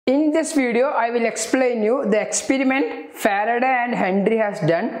In this video, I will explain you the experiment Faraday and Henry has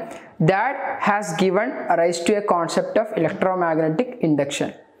done that has given rise to a concept of electromagnetic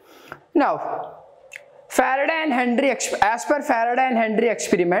induction. Now, Faraday and Henry, as per Faraday and Henry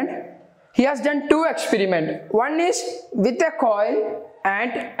experiment, he has done two experiments. One is with a coil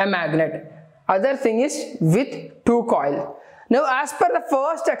and a magnet. Other thing is with two coils. Now, as per the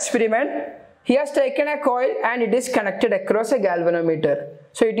first experiment, he has taken a coil and it is connected across a galvanometer.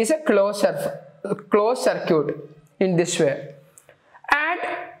 So it is a closed circuit in this way. And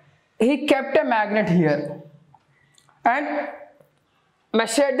he kept a magnet here and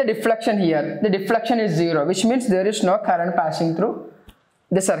measured the deflection here. The deflection is 0, which means there is no current passing through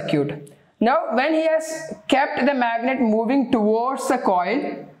the circuit. Now, when he has kept the magnet moving towards the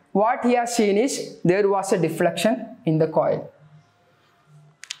coil, what he has seen is there was a deflection in the coil.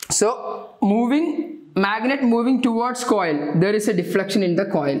 So, magnet moving towards coil, there is a deflection in the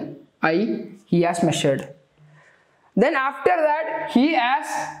coil. He has measured. Then after that, he has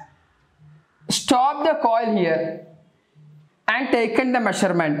stopped the coil here and taken the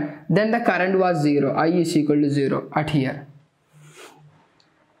measurement. Then the current was 0. I is equal to 0 at here.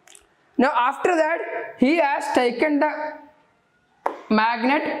 Now after that, he has taken the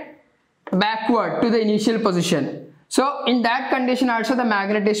magnet backward to the initial position. So in that condition also the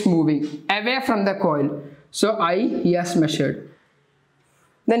magnet is moving away from the coil. So he has measured.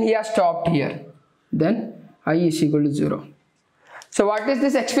 Then he has stopped here. Then I is equal to 0. So what is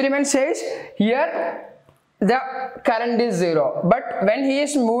this experiment says? Here the current is 0. But when he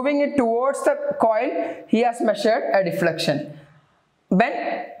is moving it towards the coil, he has measured a deflection.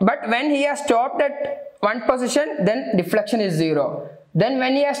 But when he has stopped at one position, then deflection is 0. Then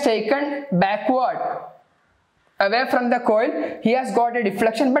when he has taken backward away from the coil, he has got a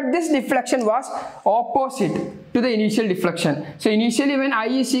deflection, but this deflection was opposite to the initial deflection. So initially when I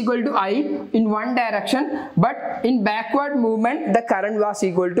is equal to I in one direction, but in backward movement the current was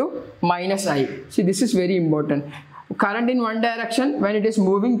equal to minus I. See, this is very important. Current in one direction when it is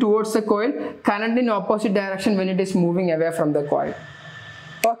moving towards the coil, current in opposite direction when it is moving away from the coil.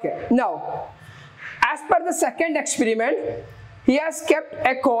 Okay, now as per the second experiment, he has kept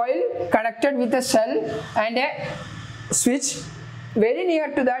a coil connected with a cell and a switch. Very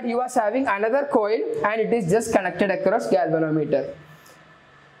near to that, he was having another coil and it is just connected across galvanometer.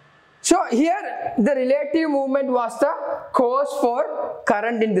 So here the relative movement was the cause for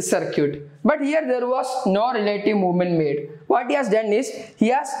current in this circuit. But here there was no relative movement made. What he has done is, he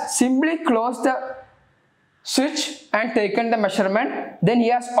has simply closed the switch and taken the measurement. Then he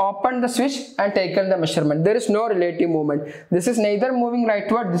has opened the switch and taken the measurement. There is no relative movement. This is neither moving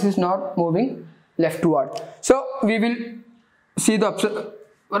rightward, this is not moving leftward. So we will see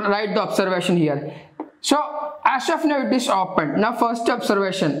write the observation here. So as of now it is open. Now first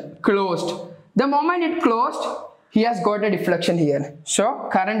observation, closed. The moment it closed, he has got a deflection here. So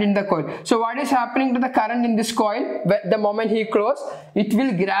current in the coil. So what is happening to the current in this coil? The moment he closed, it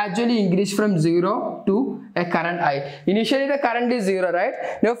will gradually increase from 0 to a current I. Initially the current is 0,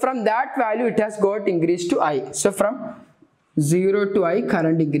 right? Now from that value it has got increased to I. So from 0 to I,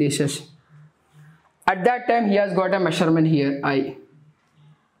 current increases. At that time he has got a measurement here, I.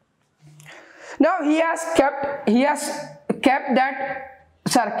 Now he has kept that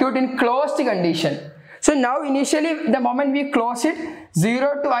circuit in closed condition. So now initially the moment we close it,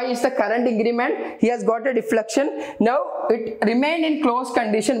 0 to I is the current increment. He has got a deflection. Now it remained in closed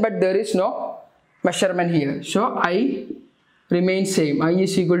condition, but there is no measurement here. So I remains same. I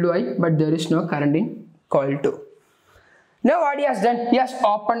is equal to I, but there is no current in coil 2. Now what he has done? He has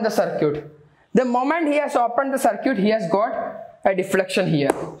opened the circuit. The moment he has opened the circuit, he has got a deflection here.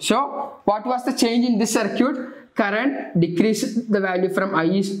 So what was the change in this circuit? Current decreased the value from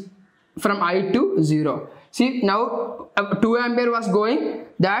I to 0. See, now 2 ampere was going,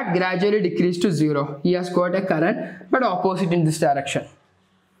 that gradually decreased to 0. He has got a current but opposite in this direction.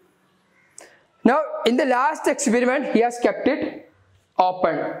 Now in the last experiment, he has kept it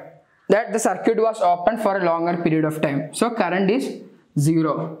open, that the circuit was open for a longer period of time. So current is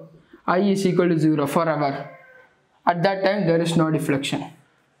 0. I is equal to 0 forever. At that time there is no deflection.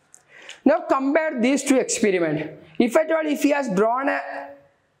 Now compare these two experiments. If at all, if he has drawn a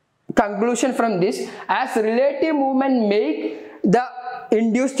conclusion from this, as relative movement make the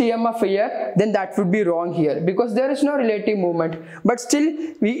induced EMF here, then that would be wrong here, because there is no relative movement, but still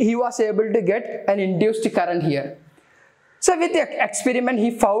he was able to get an induced current here. So with the experiment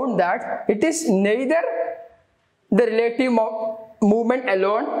he found that it is neither the relative movement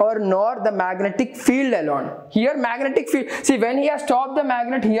alone or nor the magnetic field alone. Here magnetic field, see when he has stopped the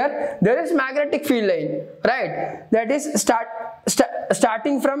magnet here, there is magnetic field line, right? That is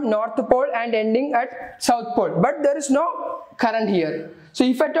starting from north pole and ending at south pole, but there is no current here. So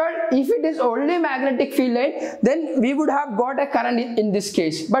if at all, if it is only magnetic field line, then we would have got a current in this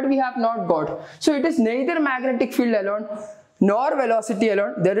case, but we have not got. So it is neither magnetic field alone nor velocity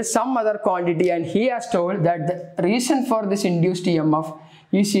alone, there is some other quantity, and he has told that the reason for this induced EMF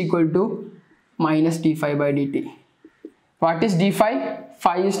is equal to minus d phi by dt. What is d phi?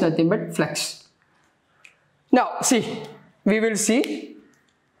 Phi is nothing but flux. Now see, we will see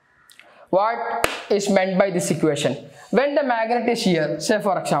what is meant by this equation. When the magnet is here, say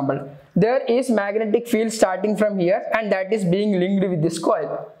for example, there is magnetic field starting from here and that is being linked with this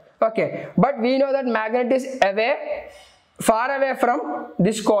coil. Okay, but we know that magnet is far away from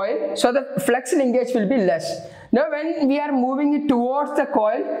this coil, so the flux linkage will be less. Now when we are moving it towards the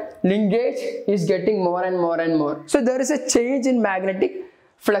coil, linkage is getting more and more and more. So there is a change in magnetic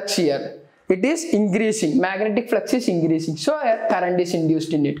flux here. It is increasing, magnetic flux is increasing, so a current is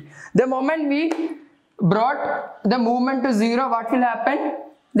induced in it. The moment we brought the movement to zero, what will happen?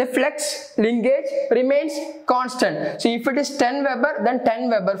 The flux linkage remains constant. So if it is 10 Weber, then 10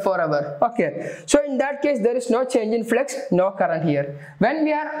 Weber forever. Okay. So in that case, there is no change in flux, no current here. When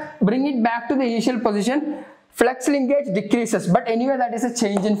we are bring it back to the initial position, flux linkage decreases, but anyway that is a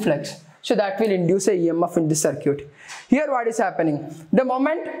change in flux. So that will induce a EMF in this circuit. Here what is happening? The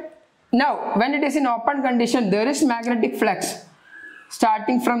moment, now when it is in open condition, there is magnetic flux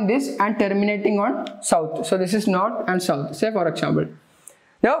starting from this and terminating on south. So this is north and south, say for example.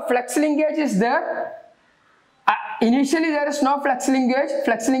 Now flux linkage is there. Initially there is no flux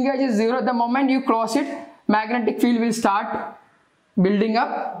linkage is zero. The moment you close it, magnetic field will start building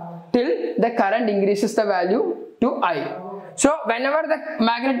up till the current increases the value to I. So whenever the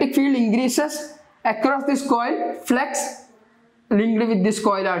magnetic field increases across this coil, flux linked with this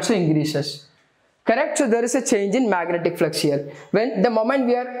coil also increases. Correct? So there is a change in magnetic flux here. When the moment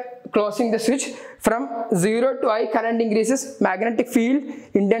we are closing the switch, from 0 to I, current increases, magnetic field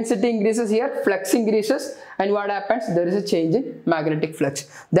intensity increases here, flux increases, and what happens? There is a change in magnetic flux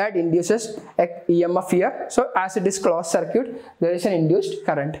that induces a EMF here. So as it is closed circuit, there is an induced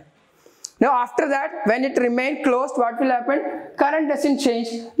current. Now after that, when it remains closed, what will happen? Current doesn't change,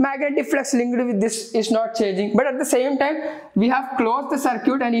 magnetic flux linked with this is not changing, but at the same time we have closed the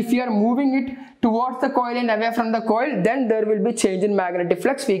circuit, and if you are moving it towards the coil and away from the coil, then there will be change in magnetic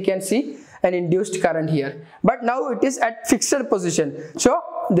flux. We can see an induced current here, but now it is at fixed position, so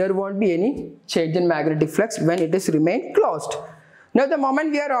there won't be any change in magnetic flux when it is remain closed. Now the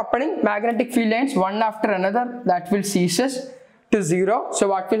moment we are opening, magnetic field lines one after another, that will ceases to zero. So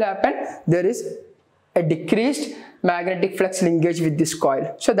what will happen? There is a decreased magnetic flux linkage with this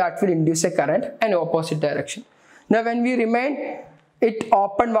coil, so that will induce a current in opposite direction. Now when we remain it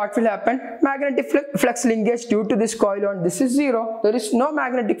open, what will happen? Magnetic flux linkage due to this coil on this is zero. There is no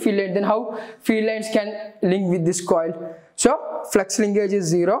magnetic field line, then how field lines can link with this coil? So flux linkage is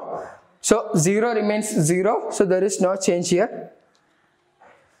zero, so zero remains zero, so there is no change here.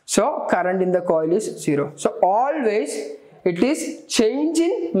 So current in the coil is zero. So always it is change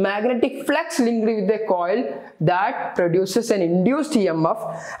in magnetic flux linked with the coil that produces an induced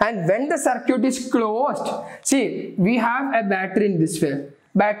EMF. And when the circuit is closed, see, we have a battery in this way.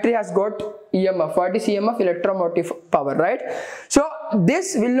 Battery has got EMF. What is EMF? Electromotive power, right? So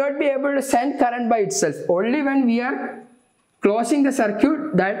this will not be able to send current by itself. Only when we are closing the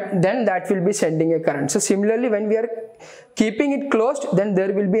circuit, then that will be sending a current. So similarly, when we are keeping it closed, then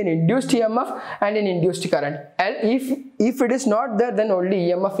there will be an induced EMF and an induced current. And if it is not there, then only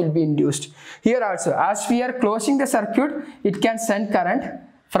EMF will be induced. Here also, as we are closing the circuit, it can send current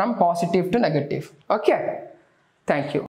from positive to negative. Okay, thank you.